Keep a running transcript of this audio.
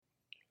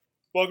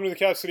Welcome to the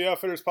Cap City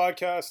Outfitters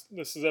podcast.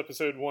 This is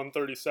episode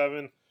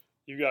 137.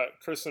 You got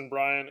Chris and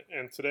Brian,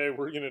 and today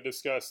we're going to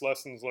discuss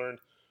lessons learned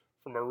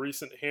from a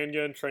recent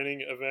handgun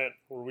training event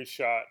where we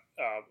shot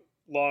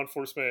law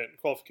enforcement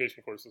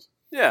qualification courses.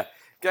 Yeah,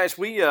 guys,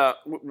 we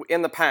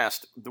in the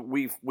past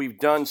we've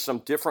done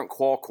some different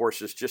qual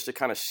courses just to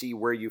kind of see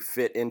where you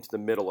fit into the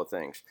middle of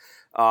things.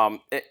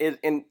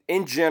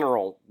 In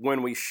general,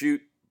 when we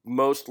shoot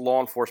most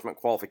law enforcement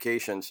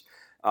qualifications,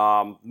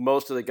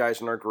 most of the guys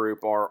in our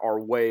group are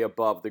way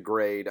above the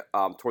grade,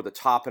 toward the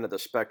top end of the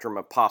spectrum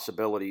of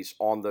possibilities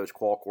on those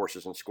qual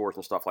courses and scores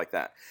and stuff like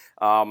that.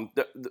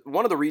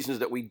 One of the reasons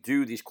that we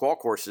do these qual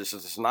courses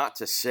is not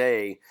to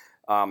say,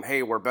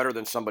 hey, we're better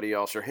than somebody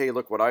else, or hey,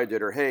 look what I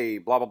did, or hey,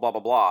 blah, blah, blah,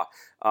 blah,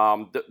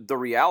 blah. The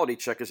reality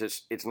check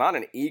is it's not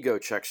an ego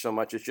check so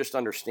much, it's just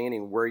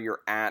understanding where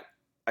you're at.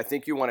 I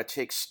think you want to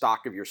take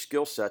stock of your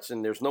skill sets,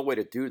 and there's no way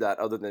to do that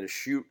other than to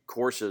shoot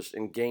courses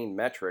and gain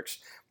metrics.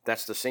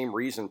 That's the same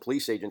reason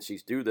police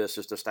agencies do this,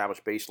 is to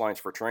establish baselines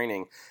for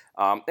training,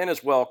 and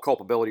as well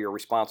culpability or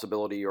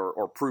responsibility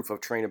or proof of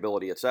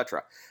trainability,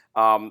 etc.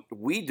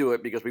 We do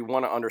it because we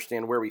want to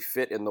understand where we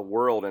fit in the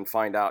world and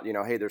find out,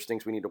 hey, there's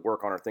things we need to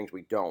work on or things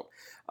we don't.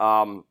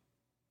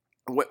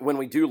 When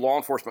we do law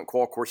enforcement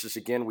qual courses,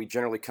 again, we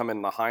generally come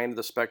in the high end of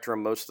the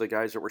spectrum, most of the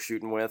guys that we're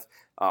shooting with,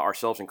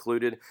 ourselves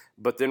included.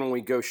 But then when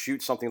we go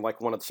shoot something like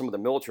some of the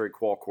military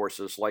qual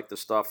courses, like the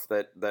stuff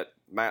that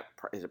Matt,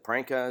 is it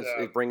Pranka,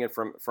 is bringing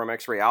from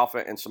X-Ray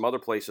Alpha and some other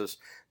places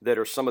that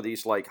are some of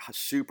these like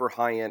super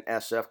high-end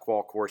SF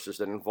qual courses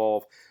that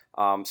involve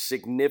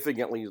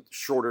significantly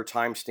shorter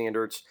time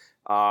standards,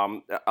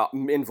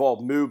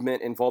 involve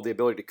movement, involve the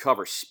ability to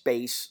cover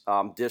space,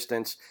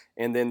 distance,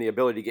 and then the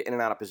ability to get in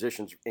and out of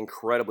positions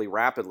incredibly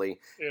rapidly.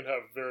 And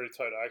have very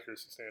tight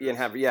accuracy standards.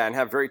 And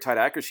have very tight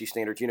accuracy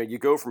standards. You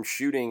go from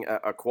shooting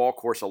a qual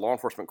course, a law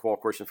enforcement qual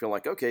course, and feel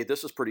like, okay,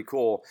 this is pretty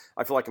cool.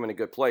 I feel like I'm in a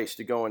good place,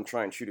 to go and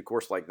try and shoot a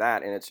course like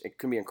that, and it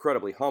can be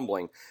incredibly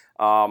humbling.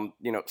 Some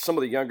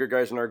of the younger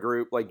guys in our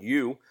group, like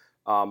you,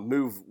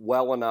 move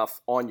well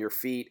enough on your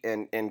feet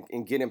and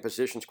get in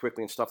positions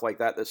quickly and stuff like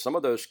that, that some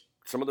of those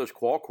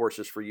qual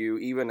courses for you,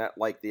 even at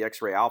like the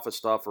X-Ray Alpha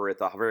stuff or at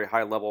the very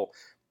high level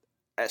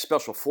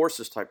special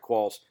forces type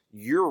quals,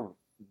 you're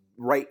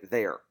right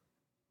there.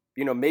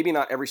 Maybe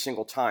not every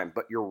single time,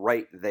 but you're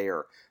right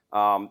there.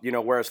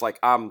 Whereas like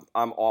I'm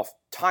off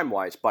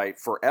time-wise by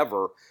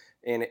forever.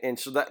 And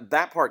so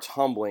that part's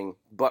humbling,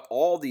 but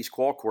all these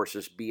qual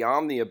courses,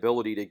 beyond the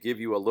ability to give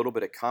you a little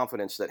bit of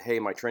confidence that, hey,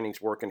 my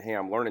training's working, hey,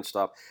 I'm learning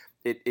stuff,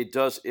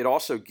 it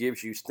also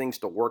gives you things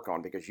to work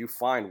on, because you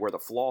find where the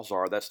flaws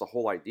are. That's the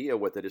whole idea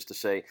with it, is to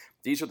say,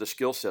 these are the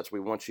skill sets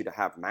we want you to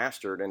have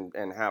mastered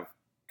and have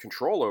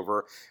control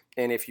over.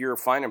 And if you're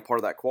finding part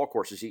of that qual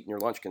course is eating your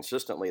lunch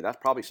consistently, that's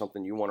probably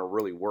something you want to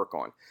really work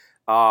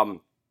on.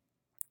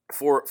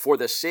 For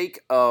the sake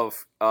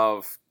of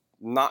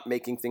not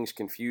making things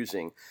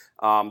confusing,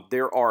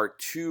 there are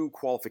two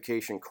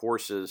qualification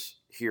courses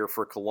here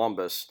for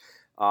Columbus,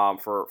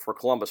 for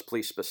Columbus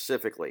Police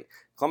specifically.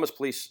 Columbus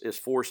Police is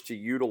forced to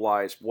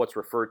utilize what's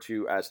referred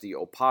to as the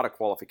OPATA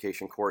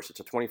qualification course. It's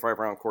a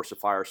 25-round course of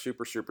fire,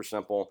 super, super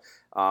simple,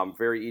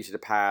 very easy to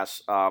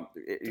pass.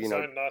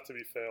 Designed not to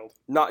be failed.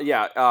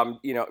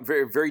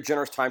 Very, very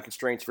generous time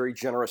constraints, very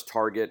generous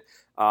target.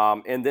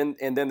 And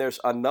then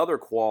there's another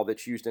qual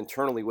that's used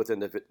internally within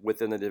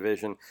the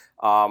division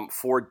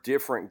for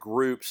different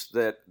groups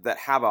that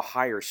have a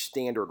higher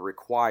standard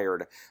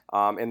required,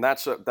 and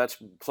that's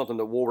something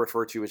that we'll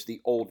refer to as the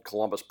old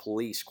Columbus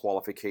Police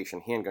qualification,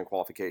 handgun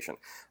qualification.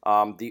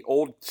 The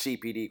old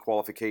CPD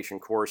qualification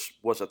course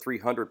was a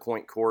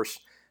 300-point course.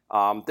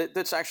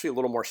 That's actually a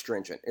little more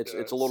stringent.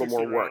 It's a little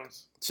more work.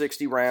 Rounds.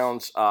 60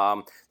 rounds,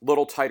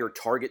 little tighter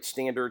target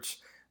standards.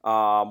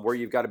 Where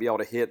you've got to be able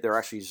to hit, there are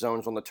actually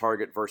zones on the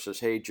target versus,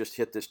 hey, just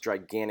hit this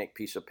gigantic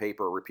piece of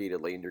paper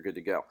repeatedly and you're good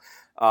to go.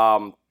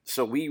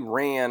 So we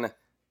ran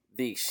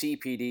the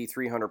CPD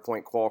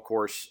 300-point qual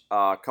course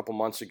a couple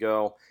months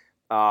ago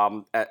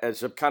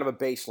as a kind of a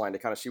baseline to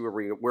kind of see where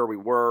we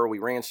were. We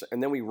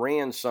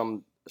ran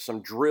some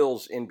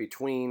drills in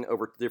between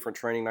over different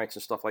training nights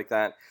and stuff like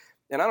that.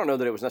 And I don't know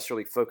that it was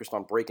necessarily focused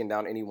on breaking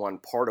down any one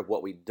part of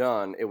what we'd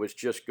done. It was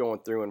just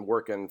going through and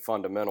working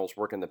fundamentals,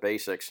 working the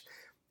basics.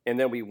 And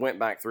then we went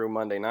back through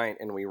Monday night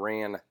and we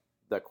ran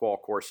the qual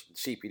course,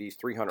 CPD's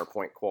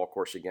 300-point qual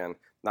course again,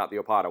 not the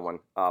OPATA one,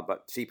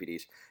 but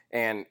CPD's.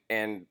 And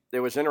it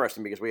was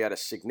interesting because we had a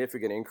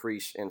significant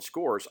increase in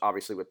scores,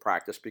 obviously with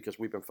practice, because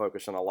we've been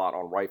focusing a lot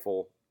on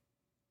rifle,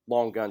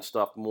 long gun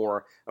stuff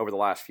more over the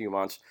last few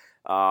months.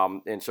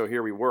 And so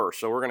here we were.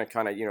 So we're going to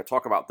kind of,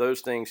 talk about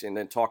those things and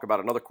then talk about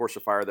another course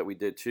of fire that we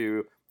did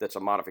too that's a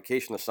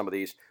modification of some of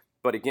these.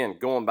 But again,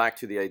 going back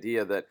to the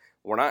idea that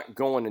we're not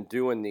going and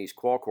doing these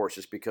qual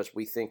courses because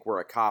we think we're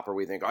a cop or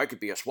we think I could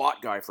be a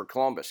SWAT guy for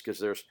Columbus,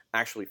 because there's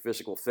actually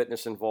physical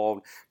fitness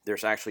involved.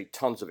 There's actually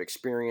tons of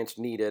experience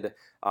needed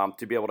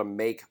to be able to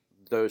make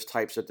those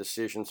types of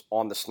decisions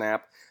on the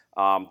snap.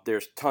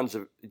 There's tons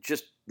of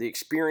just the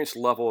experience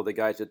level of the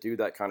guys that do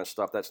that kind of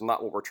stuff. That's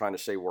not what we're trying to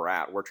say we're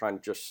at. We're trying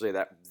to just say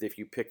that if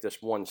you pick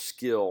this one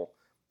skill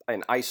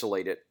and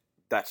isolate it,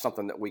 that's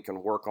something that we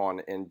can work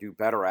on and do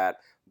better at.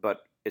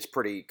 But it's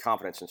pretty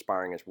confidence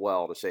inspiring as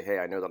well to say, hey,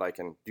 I know that I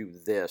can do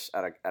this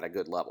at a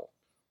good level.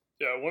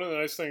 Yeah, one of the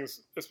nice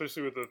things,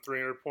 especially with the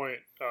 300-point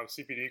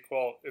CPD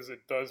qual, is it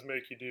does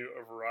make you do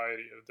a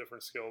variety of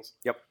different skills.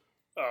 Yep.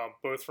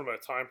 Both from a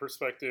time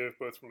perspective,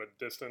 both from a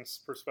distance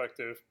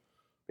perspective.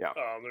 Yeah.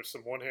 There's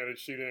some one-handed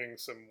shooting,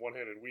 some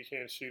one-handed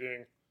weak-hand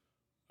shooting.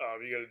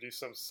 You got to do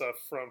some stuff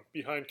from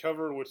behind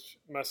cover, which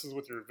messes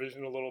with your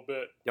vision a little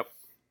bit. Yep.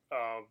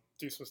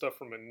 Do some stuff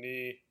from a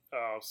knee.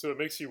 So it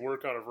makes you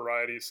work on a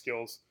variety of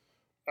skills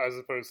as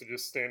opposed to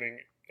just standing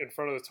in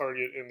front of the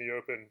target in the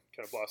open,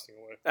 kind of blasting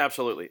away.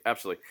 Absolutely,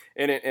 absolutely.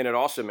 And it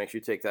also makes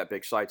you take that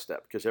big side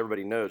step, because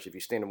everybody knows if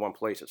you stand in one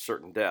place, it's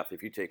certain death.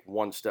 If you take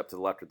one step to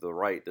the left or to the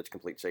right, that's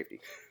complete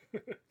safety.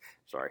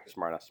 Sorry,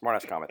 smart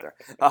ass comment there.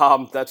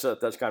 That's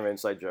kind of an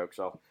inside joke.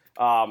 So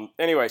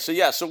anyway,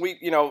 so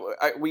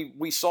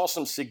we saw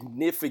some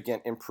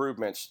significant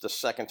improvements the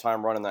second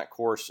time running that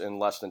course in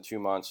less than 2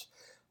 months,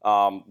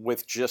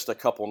 with just a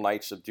couple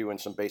nights of doing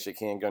some basic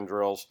handgun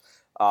drills.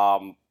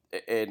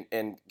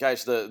 And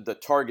guys, the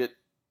target,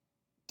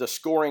 the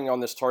scoring on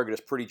this target is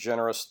pretty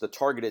generous. The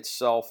target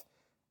itself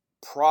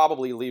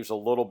probably leaves a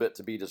little bit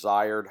to be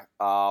desired.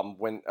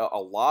 When a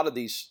lot of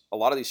these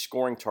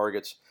scoring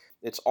targets,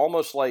 it's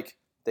almost like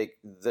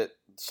that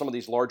some of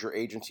these larger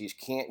agencies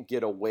can't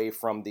get away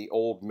from the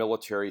old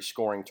military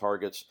scoring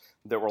targets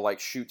that were like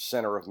shoot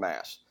center of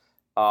mass.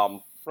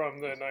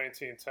 From the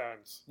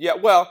 1910s. Yeah,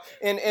 well,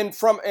 and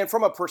from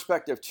a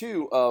perspective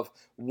too of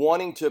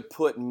wanting to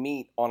put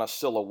meat on a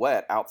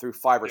silhouette out through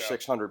 500 or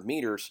 600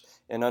 meters,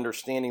 and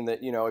understanding that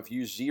if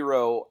you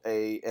zero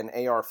an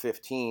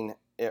AR-15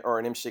 or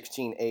an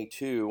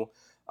M16A2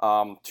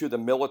 to the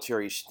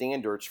military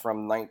standards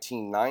from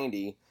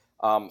 1990,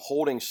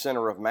 holding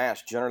center of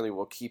mass generally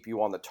will keep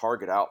you on the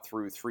target out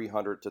through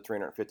 300 to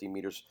 350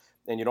 meters.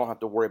 And you don't have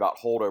to worry about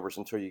holdovers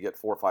until you get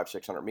 400, 500,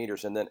 600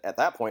 meters. And then at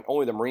that point,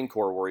 only the Marine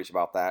Corps worries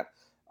about that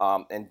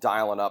and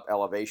dialing up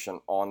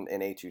elevation on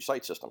an A2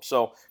 sight system.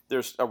 So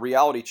there's a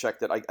reality check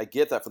that I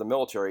get that for the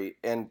military,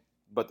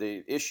 but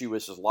the issue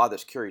is a lot of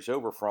this carries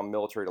over from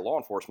military to law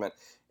enforcement,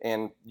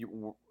 and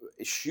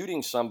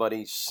shooting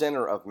somebody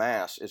center of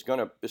mass is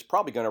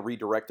probably going to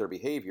redirect their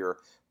behavior.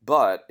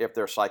 But if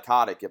they're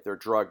psychotic, if they're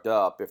drugged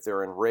up, if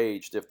they're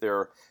enraged, if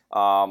they're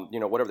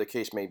whatever the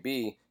case may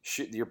be,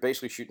 you're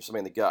basically shooting somebody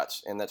in the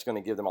guts, and that's going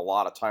to give them a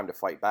lot of time to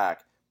fight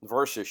back.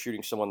 Versus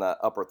shooting someone in that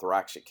upper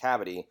thoracic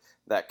cavity,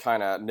 that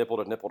kind of nipple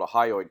to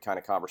hyoid kind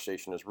of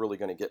conversation is really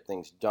going to get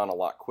things done a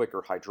lot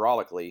quicker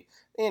hydraulically,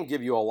 and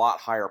give you a lot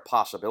higher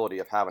possibility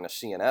of having a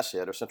CNS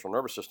hit or central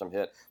nervous system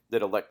hit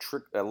that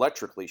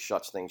electrically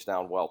shuts things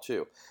down well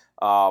too.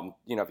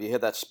 If you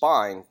hit that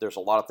spine, there's a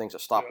lot of things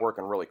that stop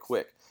working really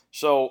quick.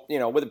 So,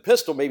 with a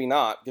pistol, maybe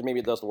not, because maybe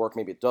it does the work,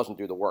 maybe it doesn't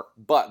do the work.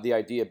 But the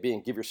idea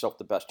being, give yourself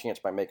the best chance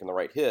by making the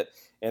right hit.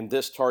 And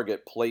this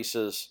target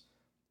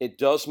it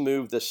does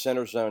move the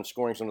center zone,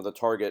 scoring zone of the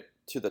target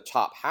to the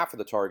top half of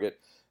the target,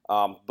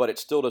 but it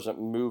still doesn't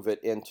move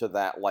it into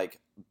that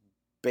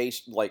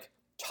base,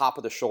 top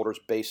of the shoulders,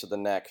 base of the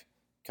neck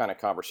kind of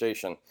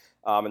conversation.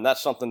 And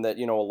that's something that,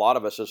 a lot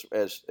of us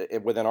as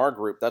within our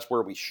group, that's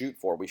where we shoot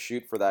for. We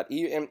shoot for that.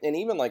 And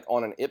even like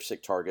on an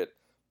IPSC target,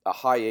 a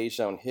high A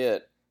zone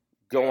hit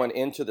going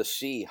into the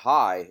C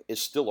high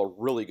is still a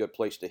really good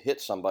place to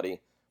hit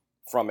somebody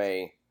from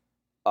a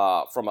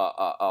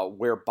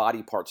where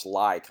body parts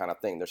lie kind of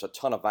thing. There's a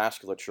ton of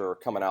vasculature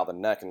coming out of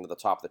the neck into the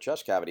top of the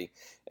chest cavity.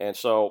 And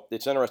so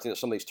it's interesting that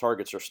some of these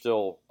targets are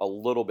still a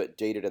little bit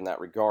dated in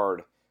that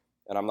regard,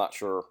 and I'm not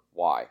sure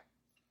why.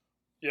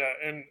 Yeah,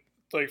 and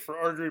for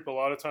our group, a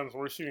lot of times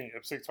when we're shooting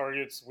IPSC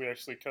targets, we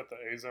actually cut the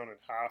A zone in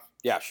half.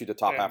 Yeah, shoot the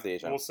top half of the A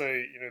zone. We'll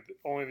say,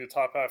 only the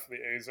top half of the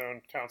A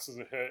zone counts as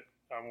a hit.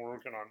 We're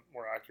working on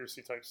more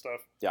accuracy type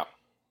stuff. Yeah.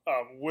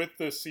 With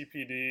the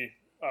CPD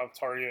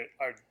target,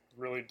 I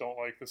really don't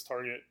like this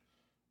target.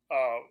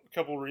 A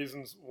couple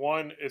reasons.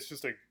 One, it's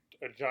just a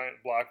giant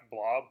black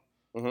blob.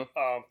 Mm-hmm.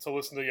 To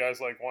listen to guys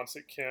like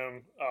Wonsit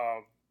Kim,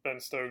 Ben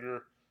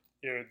Stoger,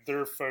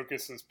 their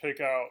focus is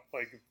pick out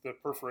the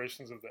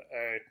perforations of the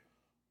A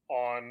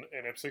on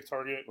an IPSC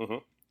target, mm-hmm.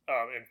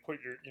 And put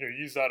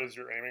use that as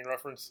your aiming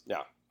reference.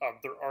 Yeah.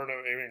 There are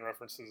no aiming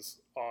references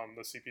on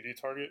the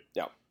CPD target.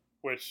 Yeah.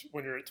 Which,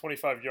 when you're at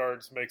 25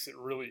 yards, makes it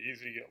really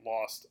easy to get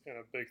lost in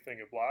a big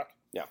thing of black.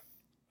 Yeah.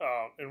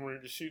 And we're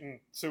just shooting.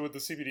 So with the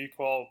CPD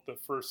qual, the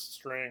first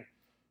string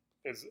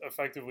is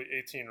effectively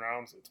 18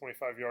 rounds at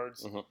 25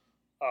 yards. Mm-hmm.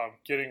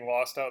 Getting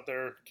lost out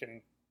there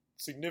can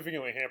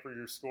significantly hamper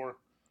your score.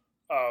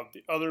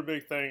 The other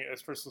big thing,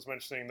 as Chris was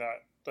mentioning,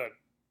 that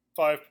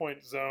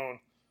 5-point zone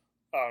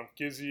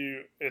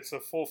it's a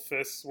full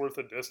fist's worth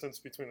of distance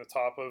between the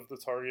top of the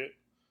target,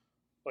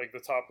 the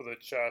top of the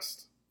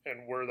chest,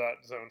 and where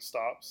that zone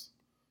stops.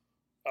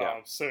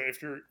 Yeah. So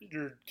if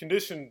you're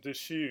conditioned to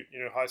shoot,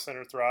 high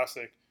center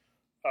thoracic,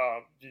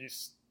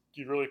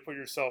 you really put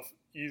yourself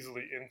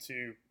easily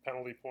into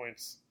penalty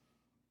points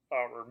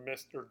or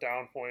missed or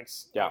down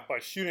points by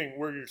shooting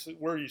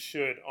where you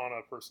should on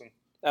a person.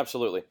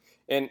 Absolutely,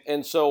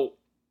 and so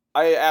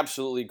I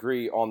absolutely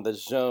agree on the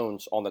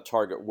zones on the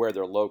target where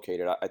they're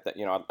located.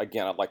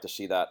 Again, I'd like to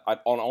see that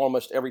on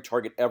almost every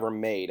target ever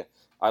made.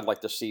 I'd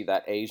like to see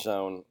that A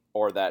zone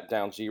or that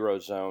down zero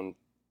zone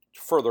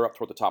further up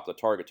toward the top of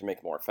the target to make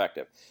it more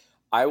effective.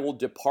 I will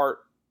depart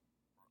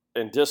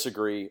and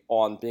disagree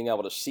on being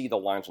able to see the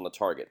lines on the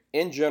target.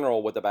 In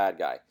general, with the bad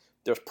guy,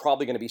 there's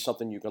probably going to be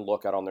something you can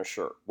look at on their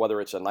shirt,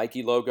 whether it's a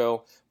Nike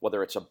logo,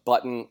 whether it's a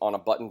button on a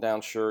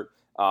button-down shirt,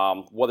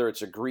 whether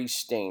it's a grease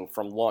stain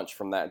from lunch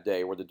from that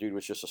day where the dude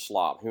was just a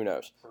slob. Who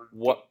knows?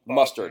 What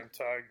mustard?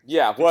 Tag.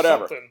 Yeah,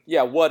 whatever. Something.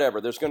 Yeah,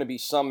 whatever. There's going to be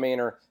some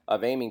manner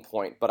of aiming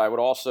point, but I would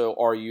also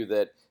argue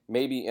that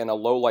maybe in a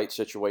low light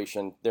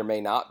situation there may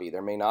not be.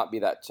 There may not be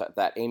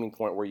that aiming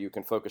point where you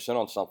can focus in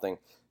on something.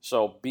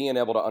 So being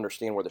able to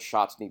understand where the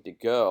shots need to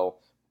go,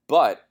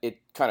 but it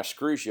kind of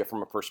screws you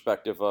from a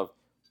perspective of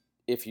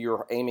if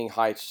you're aiming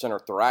high center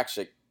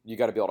thoracic, you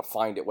got to be able to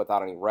find it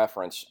without any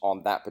reference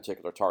on that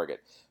particular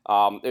target.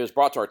 It was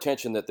brought to our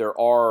attention that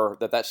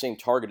that same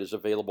target is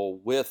available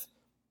with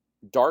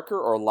darker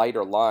or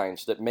lighter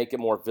lines that make it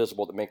more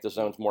visible, that make the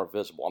zones more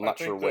visible. I'm not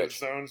sure which. I think the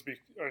zones,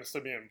 instead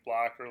of being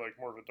black, are like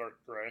more of a dark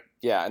gray.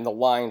 Yeah, and the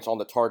lines on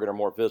the target are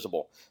more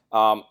visible.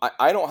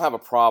 I don't have a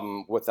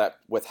problem with that,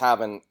 with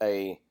having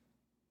a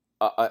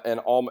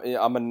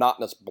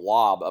monotonous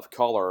blob of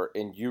color,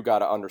 and you got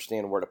to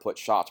understand where to put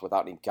shots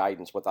without any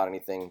guidance,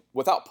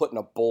 without putting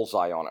a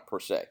bullseye on it per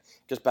se,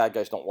 because bad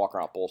guys don't walk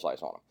around with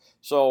bullseyes on them.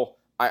 So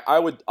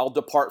I'll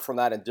depart from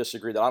that and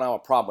disagree that I don't have a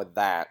problem with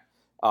that,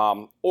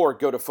 or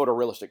go to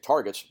photorealistic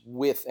targets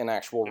with an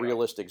actual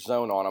realistic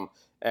zone on them.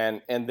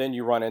 And then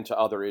you run into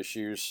other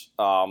issues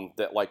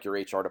that like your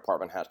HR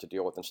department has to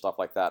deal with and stuff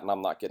like that. And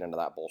I'm not getting into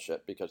that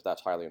bullshit because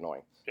that's highly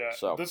annoying. Yeah.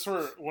 So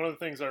one of the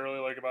things I really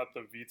like about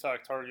the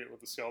VTAC target with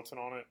the skeleton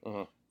on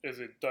it is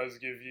it does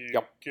give you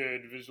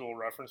good visual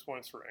reference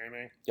points for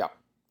aiming. Yeah.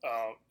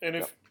 And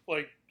if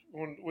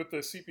with the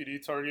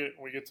CPD target,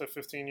 we get to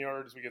 15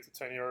 yards, we get to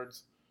 10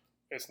 yards,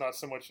 it's not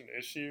so much an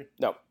issue.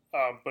 No.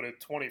 But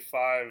at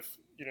 25,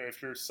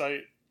 if your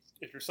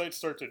sights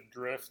start to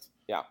drift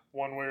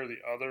one way or the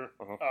other,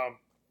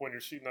 when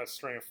you're shooting that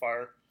string of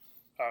fire,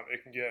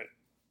 it can get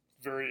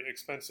very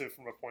expensive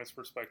from a points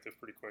perspective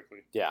pretty quickly.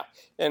 Yeah,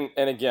 and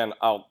again,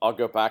 I'll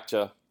go back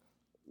to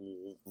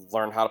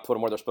learn how to put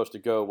them where they're supposed to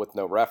go with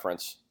no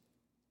reference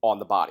on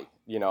the body.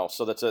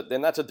 So that's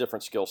a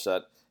different skill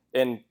set.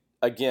 And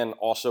again,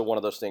 also one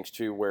of those things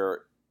too,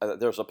 where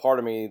there's a part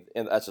of me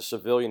as a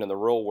civilian in the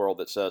real world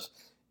that says,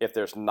 if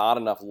there's not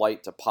enough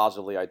light to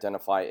positively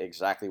identify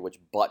exactly which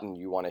button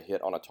you want to hit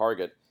on a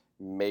target,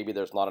 maybe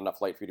there's not enough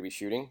light for you to be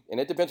shooting. And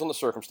it depends on the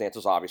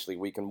circumstances, obviously.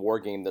 We can war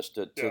game this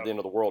to the end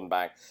of the world and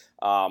back.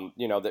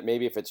 That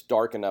maybe if it's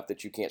dark enough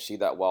that you can't see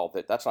that well,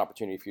 that's an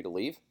opportunity for you to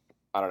leave.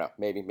 I don't know.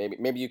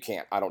 Maybe you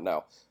can't. I don't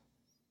know.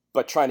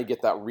 But trying to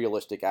get that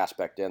realistic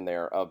aspect in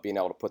there of being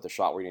able to put the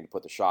shot where you need to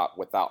put the shot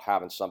without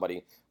having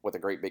somebody with a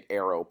great big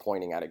arrow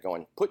pointing at it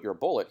going, put your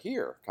bullet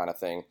here kind of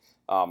thing,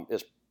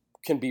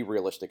 can be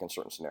realistic in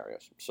certain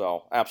scenarios.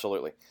 So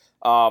absolutely.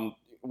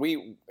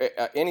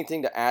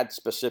 Anything to add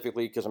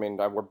specifically, because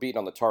we're beating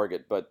on the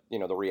target, but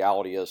the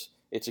reality is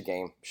it's a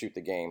game. Shoot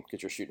the game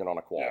because you're shooting it on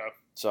a qual. Yeah.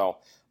 So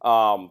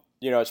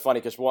it's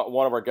funny because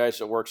one of our guys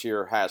that works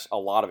here has a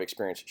lot of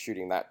experience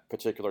shooting that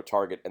particular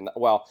target, and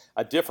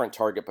a different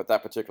target, but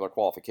that particular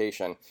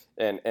qualification.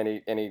 And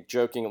he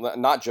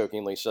not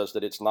jokingly says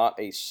that it's not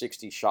a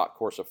 60 shot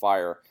course of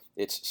fire;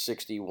 it's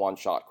 61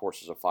 shot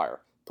courses of fire.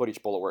 Put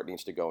each bullet where it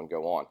needs to go and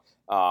go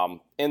on.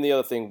 And the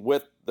other thing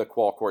with the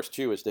qual course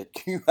too is that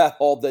you have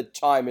all the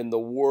time in the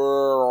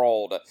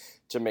world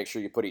to make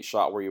sure you put each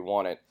shot where you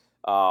want it.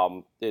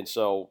 And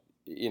so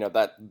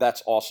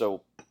that's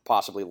also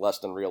possibly less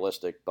than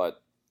realistic,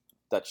 but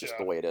that's just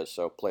the way it is.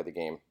 So play the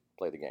game.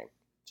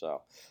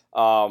 So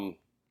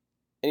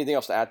anything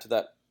else to add to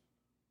that?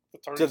 The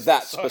target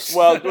sucks.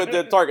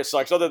 The target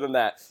sucks. Other than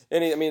that,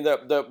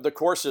 the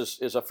course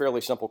is a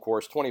fairly simple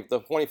course.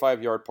 The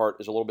 25-yard part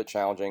is a little bit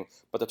challenging,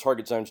 but the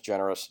target zone's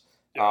generous.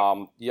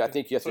 I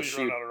think you have to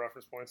shoot. Run out of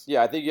reference points.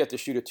 Yeah, I think you have to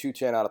shoot a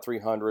 210 out of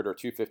 300 or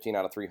 215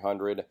 out of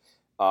 300.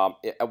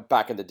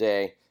 Back in the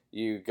day,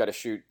 you got to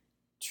shoot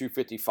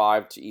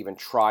 255 to even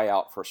try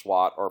out for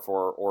SWAT or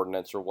for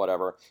ordnance or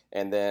whatever,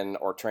 and then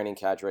or training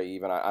cadre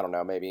even. I don't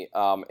know, maybe.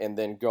 And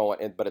then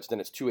but it's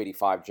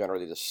 285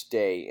 generally to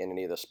stay in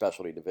any of the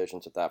specialty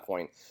divisions at that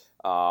point.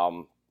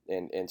 And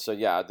so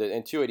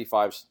and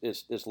 285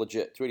 is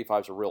legit.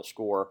 285 is a real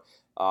score.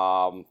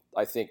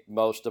 I think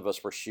most of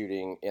us were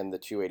shooting in the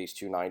 280s,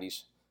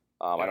 290s.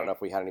 I don't know if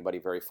we had anybody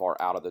very far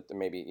out of it.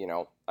 Maybe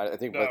I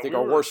think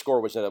our worst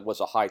score was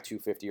a high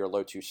 250 or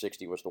low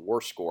 260 was the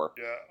worst score.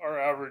 Yeah, our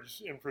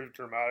average improved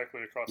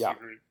dramatically across the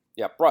group.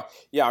 Yeah,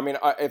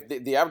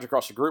 if the average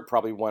across the group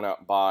probably went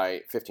up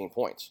by 15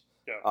 points.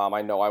 Yeah.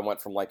 I know I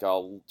went from like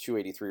a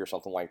 283 or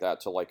something like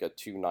that to like a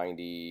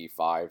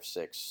 295,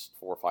 6,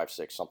 4, 5,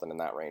 6, something in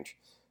that range.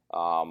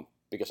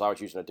 because I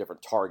was using a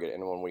different target.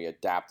 And when we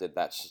adapted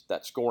that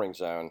scoring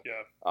zone,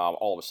 Yeah.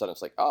 all of a sudden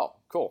it's like, oh,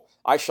 cool.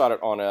 I shot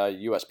it on a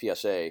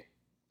USPSA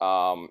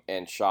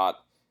and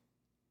shot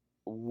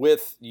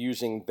with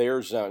using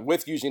their zone,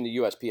 with using the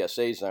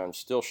USPSA zone,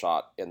 still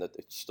shot at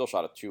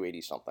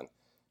 280 something.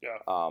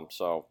 Yeah.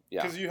 So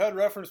yeah, because you had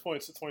reference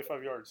points at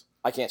 25 yards.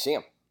 I can't see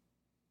them.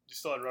 You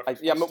still had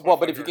reference. Yeah, points at well,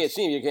 but 25 if you yards. can't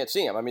see them, you can't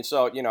see them. I mean,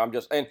 so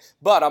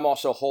but I'm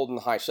also holding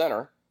the high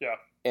center. Yeah.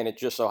 And it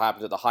just so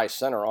happens that the high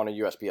center on a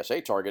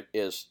USPSA target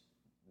is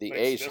the Makes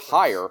a A's difference.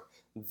 higher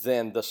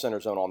than the center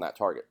zone on that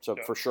target. So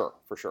Yeah. for sure.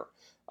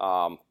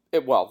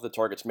 The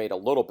target's made a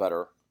little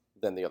better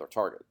than the other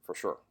target for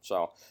sure.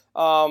 So,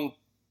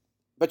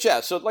 but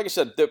yeah, so like I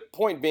said, the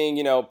point being,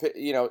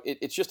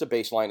 it's just a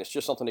baseline. It's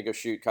just something to go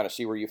shoot, kind of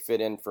see where you fit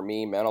in for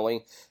me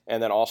mentally,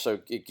 and then also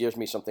it gives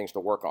me some things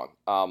to work on.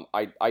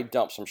 I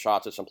dumped some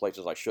shots at some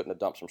places I shouldn't have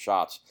dumped some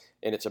shots,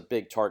 and it's a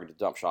big target to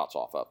dump shots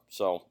off of.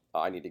 So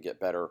I need to get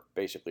better,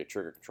 basically, at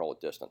trigger control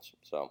at distance.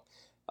 So,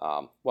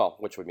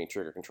 which would mean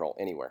trigger control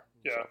anywhere.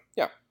 Yeah. So,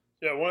 yeah.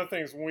 Yeah, one of the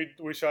things when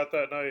we shot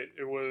that night,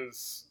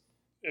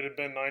 it had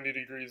been 90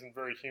 degrees and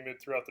very humid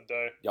throughout the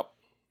day. Yep.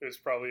 It was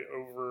probably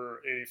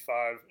over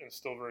 85 and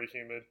still very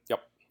humid.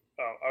 Yep.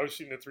 I was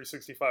shooting a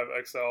 365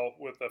 XL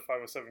with a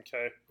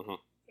 507K, Mhm.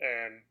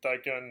 and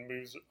that gun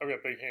moves. I've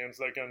got big hands.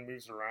 That gun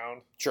moves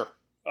around Sure.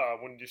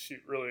 when you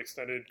shoot really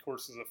extended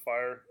courses of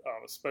fire,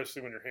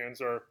 especially when your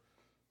hands are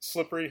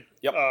slippery.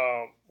 Yep.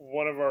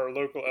 One of our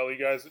local LE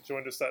guys that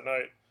joined us that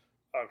night,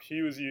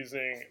 he was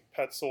using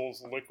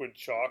Petzl's liquid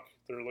chalk,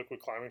 their liquid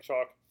climbing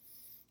chalk,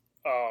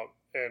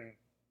 and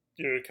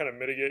to kind of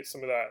mitigate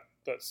some of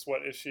that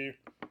sweat issue.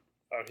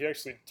 He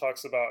actually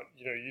talks about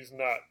using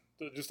that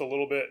just a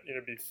little bit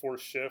before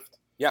shift.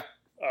 Yeah.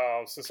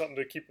 So something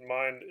to keep in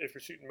mind if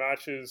you're shooting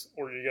matches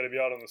or you got to be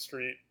out on the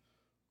street.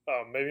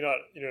 Maybe not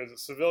as a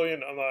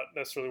civilian, I'm not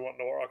necessarily wanting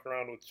to walk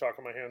around with chalk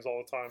on my hands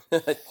all the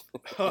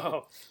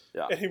time.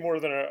 Yeah. Any more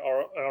than I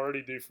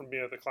already do from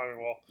being at the climbing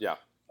wall. Yeah.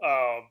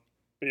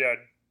 But yeah,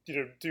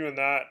 doing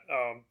that,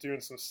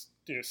 doing some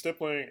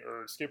stippling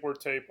or skateboard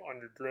tape on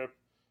your drip.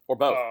 Or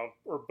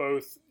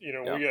both. We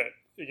get,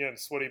 again,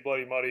 sweaty,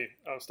 bloody, muddy,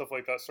 stuff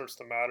like that starts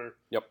to matter.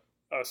 Yep.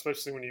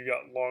 Especially when you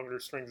got longer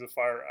strings of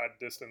fire at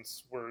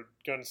distance where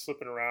guns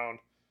slipping around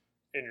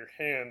in your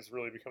hands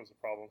really becomes a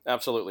problem.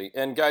 Absolutely.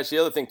 And guys, the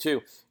other thing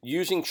too,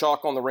 using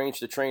chalk on the range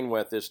to train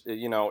with is,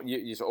 you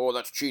say, oh,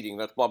 that's cheating,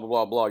 that's blah, blah,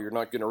 blah, blah, you're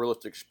not getting a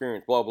realistic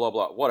experience, blah, blah,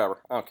 blah, whatever.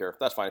 I don't care.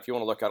 That's fine. If you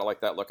want to look at it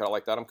like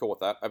that, I'm cool with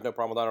that. I have no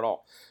problem with that at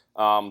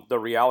all. The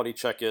reality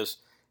check is,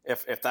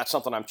 if that's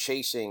something I'm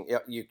chasing,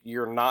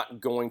 you're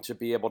not going to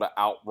be able to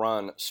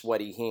outrun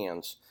sweaty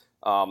hands.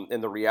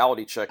 And the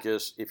reality check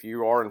is, if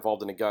you are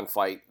involved in a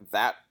gunfight,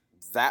 that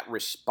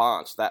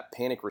response, that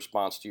panic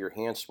response to your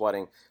hands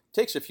sweating,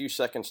 takes a few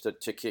seconds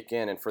to kick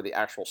in. And for the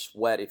actual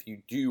sweat, if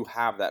you do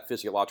have that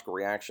physiological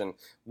reaction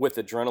with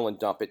adrenaline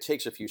dump, it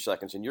takes a few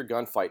seconds, and your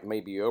gunfight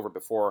may be over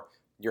before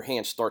your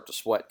hands start to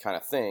sweat, kind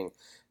of thing.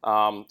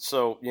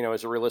 So,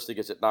 is it realistic?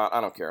 Is it not?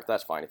 I don't care.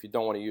 That's fine. If you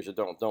don't want to use it,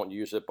 don't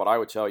use it. But I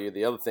would tell you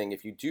the other thing,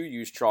 if you do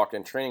use chalk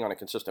in training on a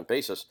consistent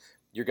basis,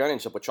 your gun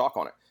ends up with chalk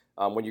on it.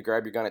 When you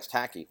grab your gun, it's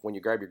tacky. When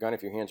you grab your gun,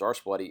 if your hands are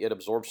sweaty, it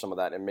absorbs some of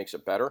that and makes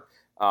it better.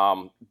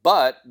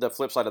 But the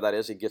flip side of that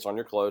is it gets on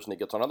your clothes and it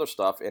gets on other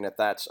stuff. And if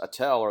that's a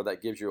tell or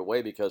that gives you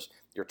away because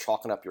you're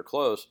chalking up your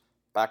clothes,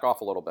 back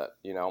off a little bit.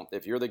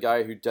 If you're the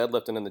guy who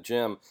deadlifting in the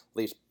gym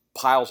leaves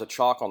piles of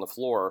chalk on the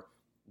floor,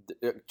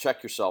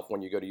 check yourself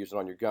when you go to use it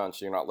on your gun,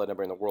 so you're not letting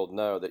everybody in the world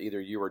know that either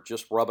you are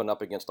just rubbing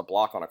up against a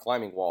block on a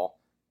climbing wall.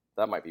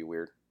 That might be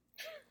weird.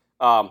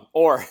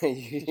 Or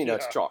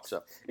it's chalk.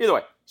 So either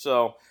way.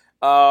 So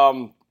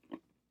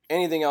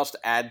anything else to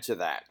add to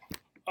that?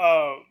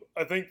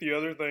 I think the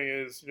other thing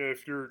is,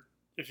 if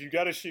you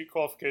got to shoot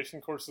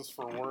qualification courses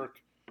for work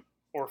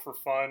or for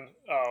fun,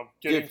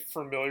 getting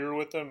familiar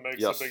with them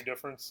makes a big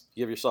difference.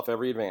 Give yourself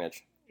every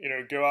advantage.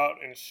 Go out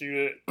and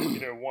shoot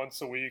it,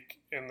 once a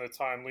week in the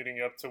time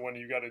leading up to when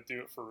you got to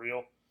do it for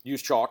real.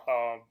 Use chalk.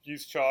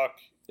 Use chalk.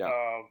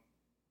 Yeah.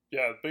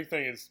 The big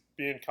thing is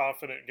being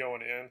confident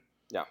going in.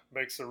 Yeah.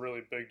 Makes a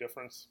really big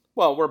difference.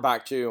 Well, we're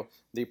back to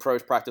the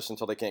pros practice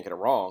until they can't get it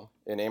wrong,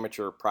 and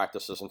amateur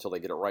practices until they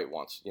get it right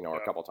once, or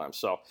a couple times.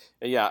 So,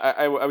 yeah,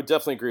 I would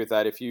definitely agree with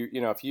that.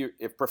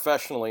 If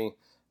professionally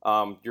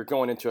you're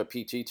going into a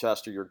PT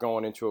test or you're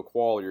going into a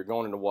qual or you're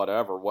going into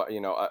whatever,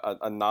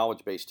 a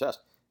knowledge-based test,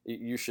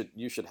 you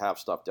should have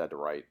stuff dead to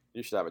right.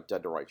 You should have it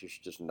dead to right. You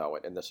should just know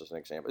it. And this is an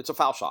example. It's a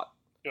foul shot.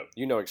 Yep.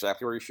 You know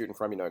exactly where you're shooting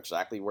from. You know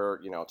exactly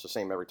where, it's the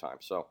same every time.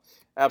 So,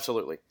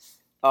 absolutely.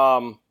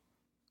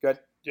 Good.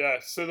 Yeah,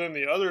 so then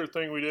the other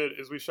thing we did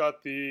is we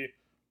shot the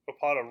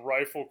Opata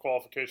rifle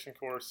qualification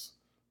course,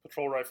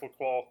 patrol rifle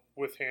qual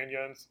with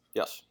handguns.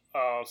 Yes.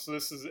 So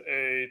this is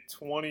a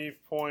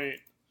 20-point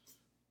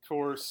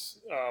course.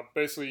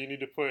 Basically, you need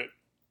to put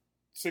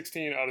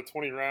 16 out of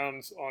 20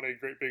 rounds on a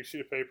great big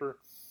sheet of paper.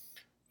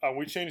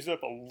 We changed it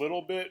up a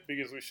little bit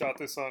because we shot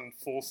this on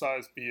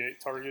full-size B8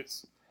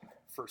 targets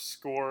for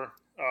score.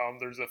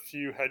 There's a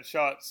few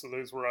headshots, so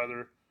those were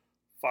either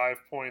 5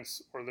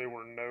 points or they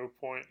were no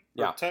point.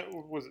 Yeah. 10,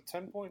 was it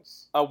 10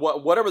 points?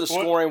 Whatever the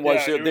scoring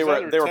was, yeah, they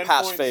were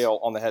pass points. fail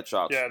on the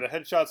headshots. Yeah, the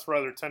headshots were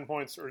either 10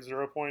 points or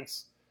 0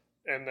 points,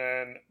 and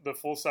then the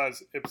full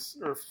size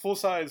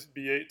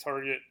B8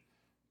 target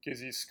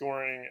gives you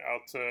scoring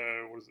out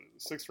to, what is it,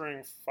 6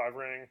 ring, 5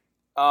 ring?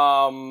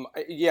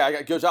 Yeah,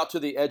 it goes out to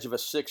the edge of a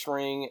 6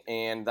 ring,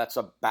 and that's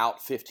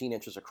about 15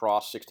 inches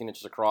across, 16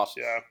 inches across.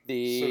 Yeah.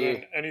 So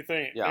then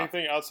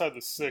anything outside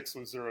the 6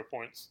 was 0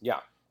 points. Yeah.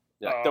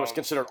 Yeah, that was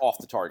considered off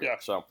the target. Yeah.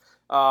 So,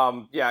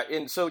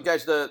 and so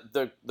guys,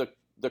 the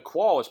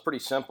qual is pretty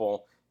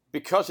simple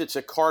because it's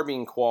a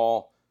carbine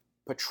qual,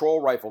 patrol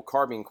rifle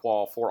carbine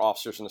qual for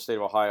officers in the state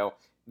of Ohio.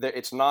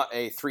 It's not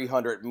a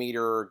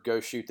 300-meter go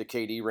shoot the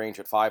KD range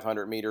at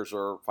 500 meters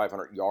or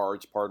 500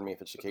 yards. Pardon me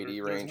if it's a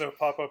KD range. There's no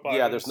pop-up Ivans.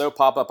 Yeah, there's no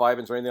pop-up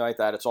Ivans or anything like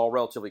that. It's all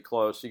relatively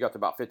close. You got to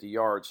about 50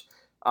 yards.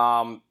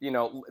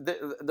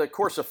 The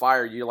course of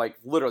fire, you like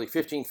literally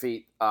 15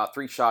 feet,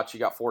 3 shots. You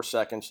got 4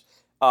 seconds.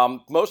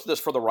 Most of this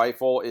for the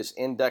rifle is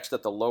indexed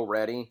at the low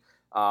ready.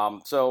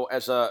 So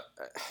as a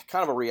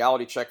kind of a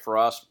reality check for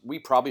us, we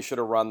probably should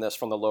have run this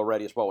from the low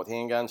ready as well with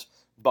handguns,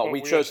 but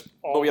we had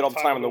all the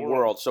time in the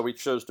world, so we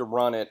chose to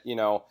run it.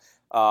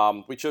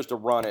 We chose to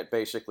run it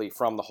basically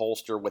from the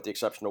holster, with the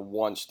exception of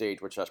one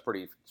stage, which has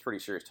pretty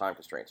serious time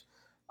constraints.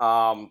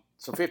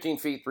 So 15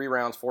 feet, 3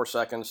 rounds, 4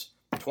 seconds.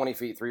 20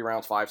 feet, 3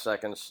 rounds, 5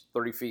 seconds.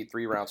 30 feet,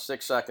 3 rounds,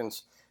 6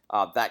 seconds.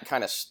 That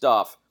kind of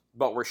stuff.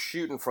 But we're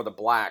shooting for the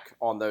black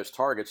on those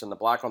targets, and the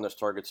black on those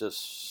targets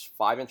is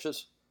 5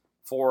 inches,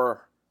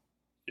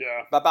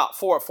 about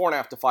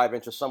 4.5 to 5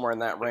 inches, somewhere in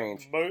that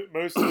range.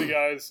 Most of the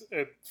guys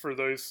for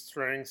those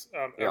strings,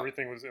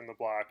 everything was in the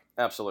black.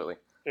 Absolutely.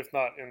 If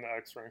not in the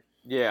X ring.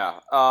 Yeah.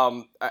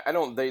 I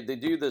don't. They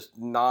do this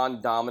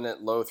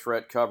non-dominant low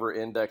threat cover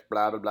index.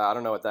 Blah blah blah. I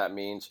don't know what that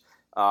means.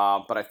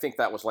 But I think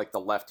that was like the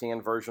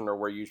left-hand version, or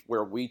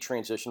where we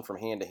transition from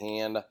hand to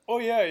hand. Oh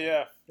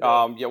yeah.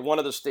 One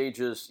of the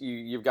stages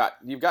you've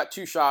got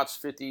 2 shots,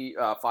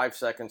 5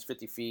 seconds,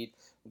 50 feet.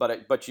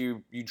 But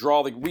you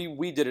draw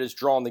we did it as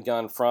drawing the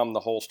gun from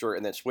the holster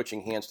and then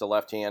switching hands to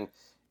left hand,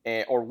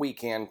 or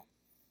weak hand,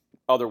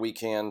 other weak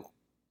hand,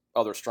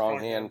 other strong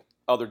hand.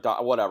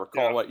 Whatever,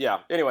 call it. Yeah.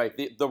 Anyway,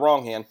 the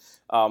wrong hand.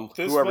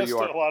 This whoever messed you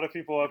are. a lot of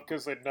people up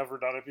because they'd never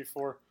done it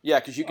before. Yeah,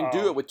 because you can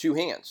do it with 2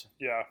 hands.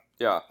 Yeah.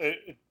 Yeah.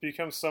 It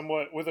becomes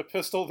somewhat, with a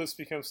pistol, this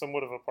becomes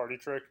somewhat of a party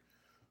trick.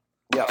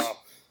 Yes.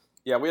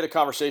 Yeah, we had a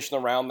conversation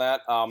around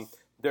that.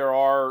 There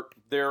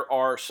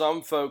are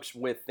some folks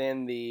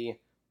within the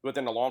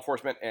law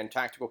enforcement and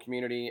tactical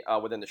community,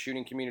 within the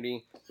shooting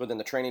community, within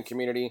the training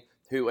community,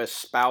 who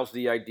espouse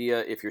the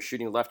idea if you're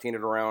shooting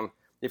left-handed around.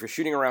 If you're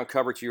shooting around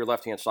cover to your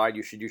left-hand side,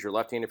 you should use your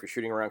left hand. If you're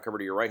shooting around cover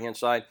to your right-hand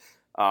side,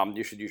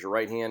 you should use your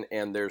right hand.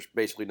 And there's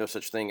basically no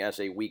such thing as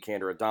a weak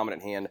hand or a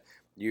dominant hand.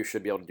 You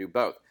should be able to do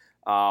both.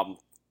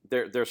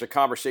 There's a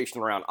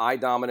conversation around eye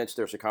dominance.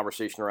 There's a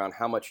conversation around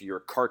how much of your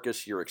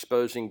carcass you're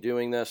exposing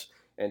doing this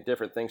and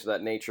different things of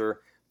that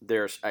nature.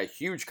 There's a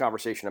huge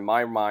conversation in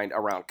my mind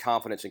around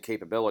confidence and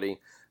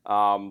capability.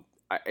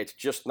 It's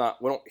just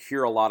not – we don't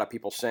hear a lot of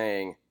people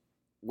saying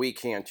weak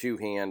hand,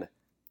 2-hand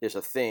is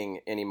a thing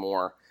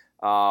anymore.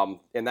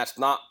 And that's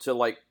not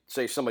to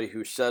say somebody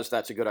who says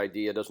that's a good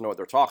idea doesn't know what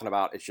they're talking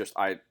about. It's just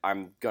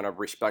I'm going to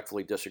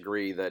respectfully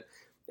disagree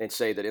and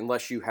say that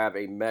unless you have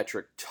a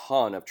metric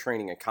ton of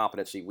training and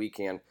competency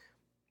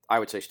I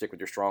would say stick with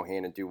your strong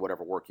hand and do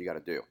whatever work you got to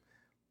do.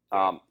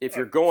 If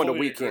you're going to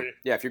weak hand,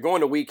 if you're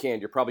going to weak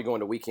hand, you're probably going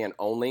to weak hand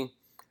only.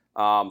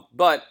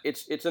 But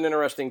it's an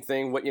interesting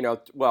thing. One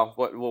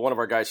of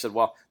our guys said,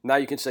 well, now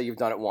you can say you've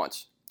done it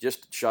once.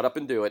 Just shut up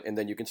and do it, and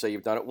then you can say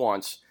you've done it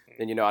once.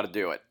 Then you know how to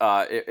do it.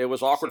 It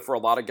was awkward for a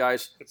lot of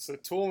guys. It's a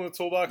tool in the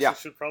toolbox. Yeah. You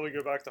should probably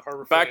go back to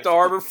Harbor Freight. Back to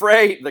Harbor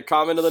Freight, the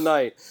comment of the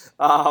night.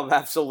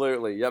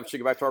 Absolutely. Yep, should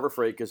go back to Harbor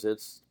Freight because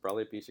it's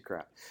probably a piece of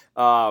crap.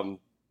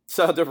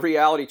 So the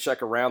reality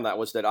check around that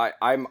was that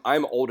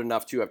I'm old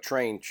enough to have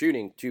trained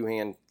shooting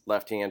 2-hand,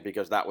 left hand,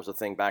 because that was a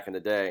thing back in the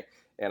day,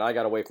 and I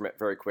got away from it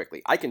very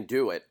quickly. I can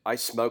do it. I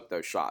smoked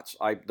those shots.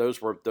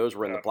 Those were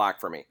in the black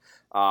for me.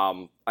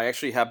 I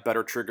actually have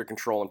better trigger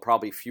control and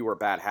probably fewer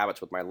bad habits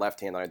with my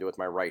left hand than I do with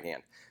my right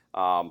hand.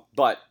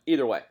 But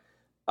either way,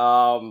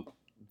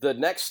 the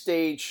next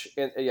stage,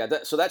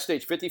 so that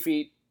stage, 50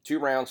 feet, 2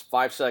 rounds,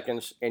 5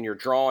 seconds, and you're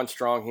drawing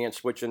strong hand,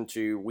 switching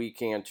to weak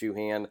hand,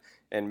 2-hand,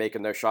 and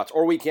making those shots,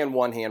 or weak hand,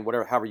 1 hand,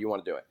 however you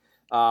want to do it.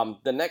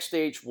 The next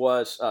stage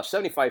was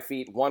 75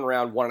 feet, 1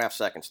 round, 1.5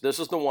 seconds. This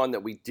is the one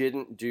that we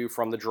didn't do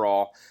from the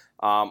draw.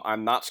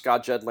 I'm not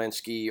Scott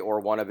Jedlinski or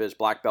one of his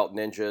black belt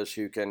ninjas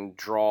who can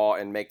draw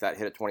and make that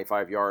hit at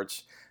 25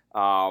 yards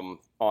on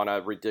a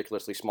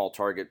ridiculously small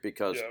target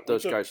because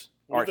those guys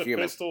aren't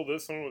human. With the pistol,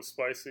 this one was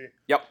spicy.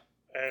 Yep.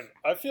 And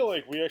I feel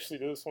like we actually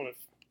did this one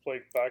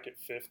back at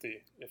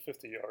 50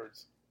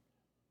 yards.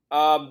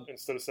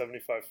 Instead of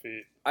 75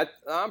 feet.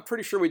 I'm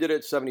pretty sure we did it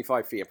at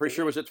 75 feet. I'm pretty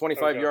sure it was at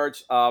 25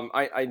 yards.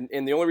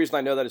 And the only reason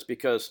I know that is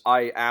because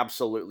I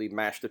absolutely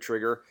mashed the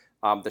trigger.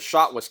 The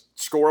shot was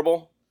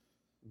scoreable.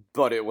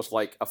 but it was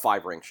like a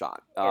 5-ring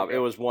shot. Okay. It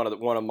was one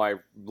of my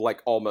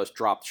like almost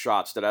dropped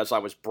shots that as I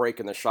was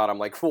breaking the shot, I'm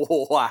like,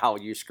 wow,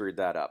 you screwed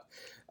that up.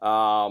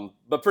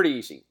 But pretty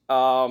easy.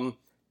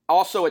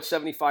 Also at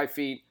 75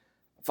 feet,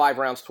 5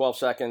 rounds, 12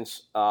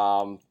 seconds.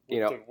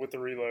 With the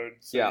reload.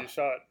 So Yeah. you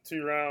shot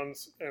 2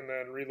 rounds and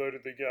then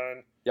reloaded the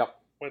gun. Yep.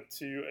 Went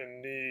to a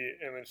knee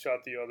and then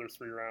shot the other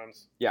 3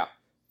 rounds. Yeah.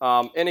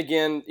 And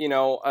again,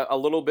 a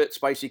little bit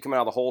spicy coming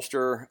out of the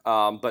holster,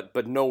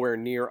 but nowhere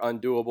near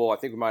undoable. I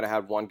think we might have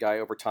had one guy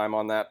over time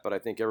on that, but I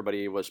think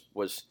everybody was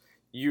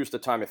used the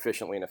time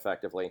efficiently and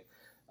effectively.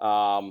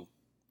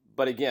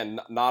 But again,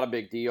 not a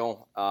big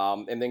deal.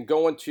 And then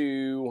going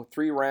to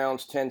 3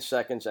 rounds, 10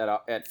 seconds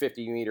at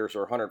 50 meters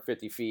or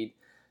 150 feet,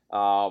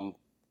 and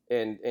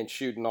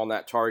shooting on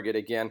that target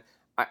again.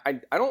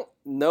 I don't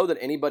know that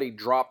anybody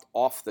dropped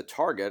off the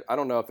target. I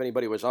don't know if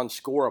anybody was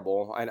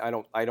unscorable. I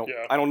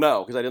don't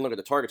know because I didn't look at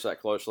the targets that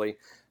closely.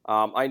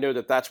 I know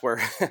that's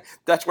where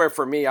that's where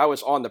for me I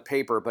was on the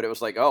paper, but it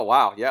was like, oh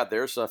wow, yeah,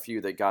 there's a few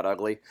that got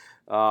ugly.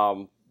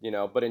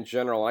 But in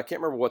general, I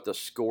can't remember what the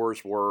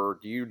scores were.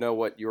 Do you know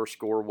what your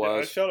score was?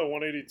 Yeah, I shot a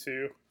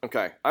 182.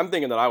 Okay, I'm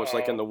thinking that I was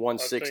like in the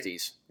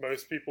 160s.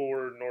 Most people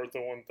were north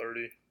of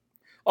 130.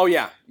 Oh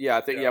yeah.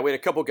 I think we had a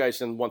couple guys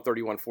in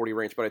 130, 140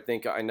 range, but I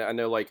think I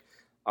know like.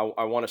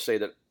 I want to say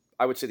that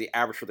I would say the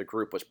average for the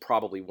group was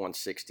probably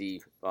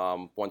 160,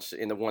 once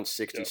in the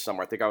 160s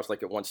somewhere. I think I was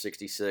like at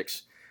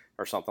 166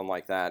 or something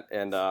like that,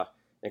 and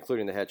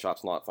including the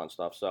headshots and a lot of fun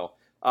stuff. So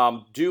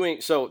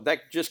that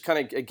just kind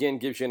of again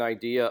gives you an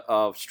idea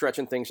of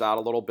stretching things out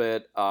a little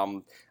bit.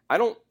 I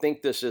don't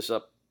think this is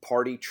a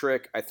party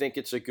trick. I think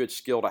it's a good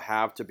skill to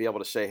have to be able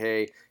to say,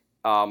 hey.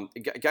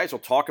 Guys will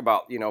talk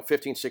about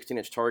 15,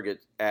 16-inch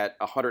target at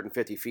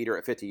 150 feet or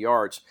at 50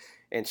 yards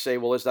and say,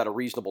 well, is that a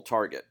reasonable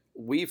target?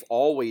 We've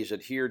always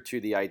adhered to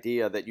the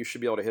idea that you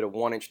should be able to hit a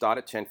 1-inch dot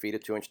at 10 feet, a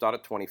 2-inch dot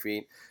at 20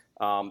 feet,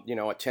 a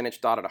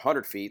 10-inch dot at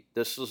 100 feet.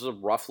 This is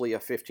roughly a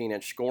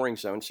 15-inch scoring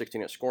zone,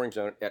 16-inch scoring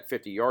zone at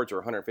 50 yards or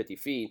 150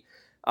 feet.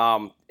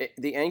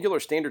 The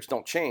angular standards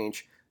don't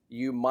change.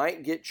 You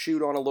might get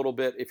chewed on a little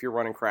bit if you're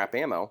running crap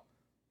ammo.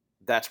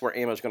 That's where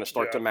ammo is going to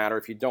start to matter.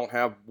 If you don't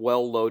have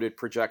well-loaded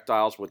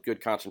projectiles with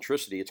good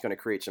concentricity, it's going to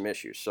create some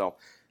issues. So,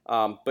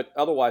 but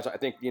otherwise, I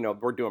think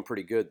we're doing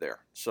pretty good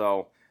there.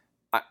 So,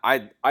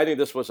 I think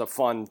this was a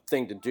fun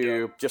thing to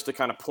do, just to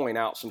kind of point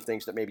out some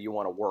things that maybe you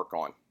want to work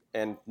on,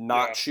 and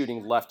not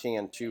shooting left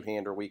hand,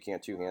 2-hand, or weak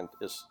hand, 2-hand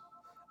is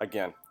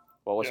again.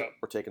 What was it?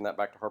 We're taking that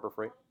back to Harbor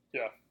Freight.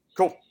 Yeah.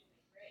 Cool.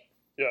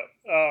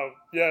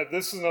 Yeah.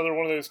 This is another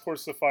one of those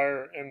courses of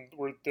fire, and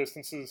where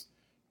distances.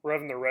 We're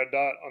having the red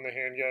dot on the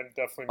handgun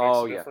definitely makes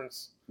a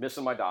difference.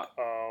 Missing my dot.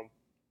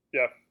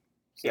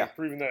 So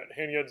proving that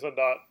handguns on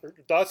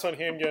dots on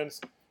handguns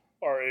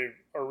are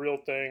a real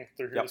thing.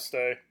 They're here to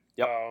stay.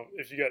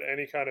 If you got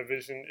any kind of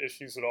vision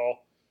issues at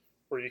all,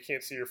 where you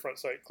can't see your front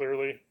sight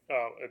clearly,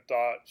 a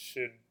dot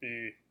should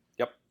be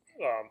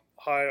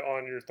high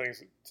on your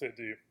things to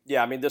do.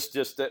 Yeah, I mean, this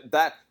just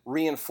that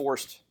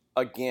reinforced.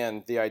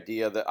 Again, the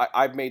idea that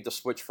I've made the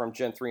switch from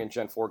Gen 3 and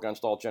Gen 4 guns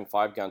to all Gen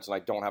 5 guns, and I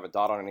don't have a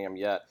dot on any of them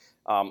yet.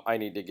 I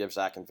need to give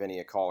Zach and Vinny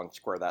a call and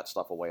square that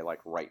stuff away like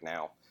right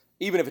now.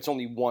 Even if it's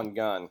only one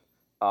gun,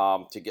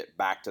 to get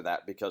back to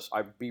that, because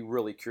I'd be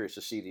really curious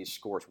to see these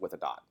scores with a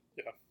dot.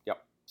 Yeah.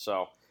 Yep.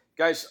 So,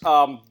 guys,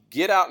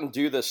 get out and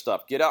do this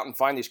stuff. Get out and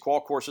find these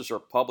qual courses are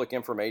public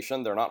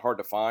information. They're not hard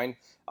to find.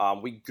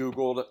 We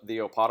Googled the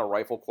Opata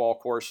Rifle Qual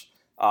course.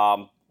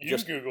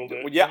 Googled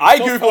it. Yeah, I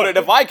Googled it.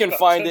 If I can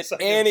find it,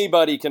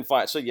 anybody can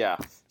find it. So,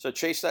 So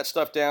chase that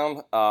stuff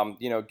down.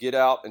 Get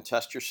out and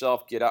test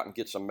yourself. Get out and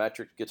get some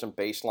metrics, get some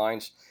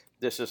baselines.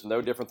 This is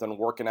no different than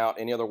working out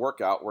any other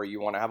workout where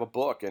you want to have a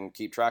book and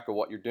keep track of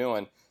what you're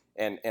doing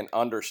and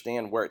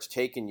understand where it's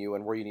taking you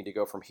and where you need to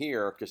go from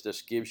here, because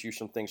this gives you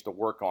some things to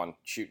work on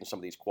shooting some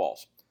of these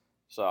quals.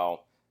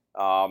 So,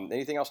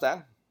 anything else to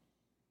add?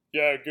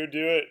 Yeah, go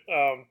do it.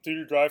 Do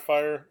your dry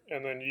fire,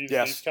 and then use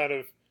these kind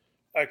of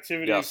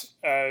activities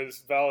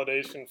as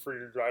validation for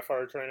your dry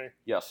fire training.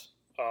 Yes.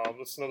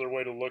 That's another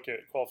way to look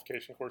at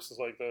qualification courses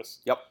like this.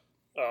 Yep.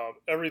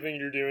 Everything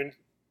you're doing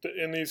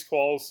in these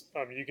quals,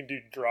 you can do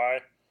dry.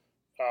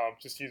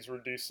 Just use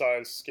reduced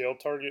size scale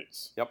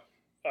targets. Yep.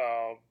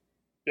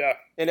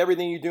 And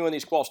everything you do in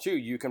these quals too,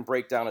 you can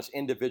break down as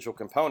individual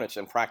components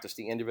and practice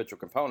the individual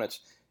components,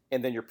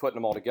 and then you're putting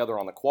them all together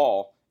on the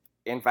qual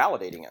and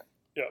validating it.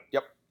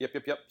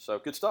 Yep. So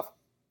good stuff.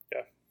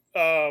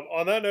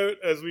 On that note,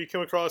 as we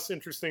come across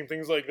interesting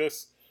things like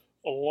this,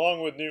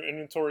 along with new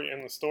inventory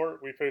in the store,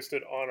 we post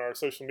it on our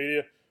social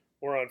media.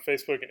 We're on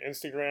Facebook and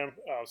Instagram.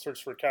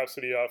 Search for Cap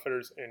City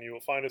Outfitters, and you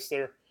will find us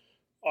there.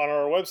 On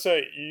our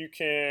website, you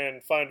can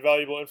find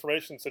valuable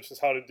information such as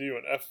how to do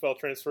an FFL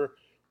transfer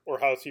or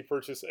how to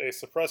purchase a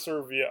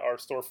suppressor via our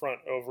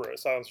storefront over at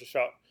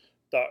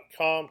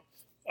silencershop.com.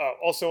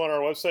 Also on our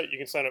website, you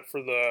can sign up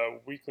for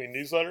the weekly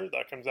newsletter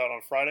that comes out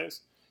on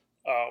Fridays.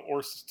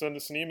 Or send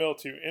us an email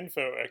to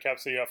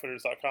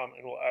info@capcityoutfitters.com,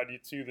 and we'll add you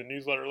to the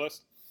newsletter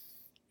list.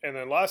 And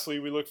then lastly,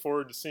 we look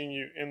forward to seeing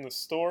you in the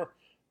store.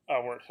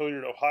 We're at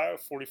Hilliard, Ohio,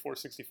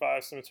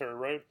 4465 Cemetery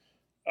Road.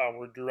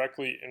 We're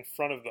directly in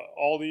front of the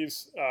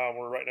Aldi's.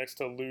 We're right next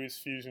to Louis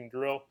Fusion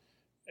Grill.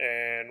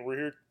 And we're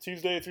here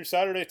Tuesday through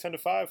Saturday, 10 to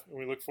 5. And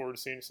we look forward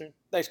to seeing you soon.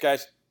 Thanks,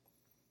 guys.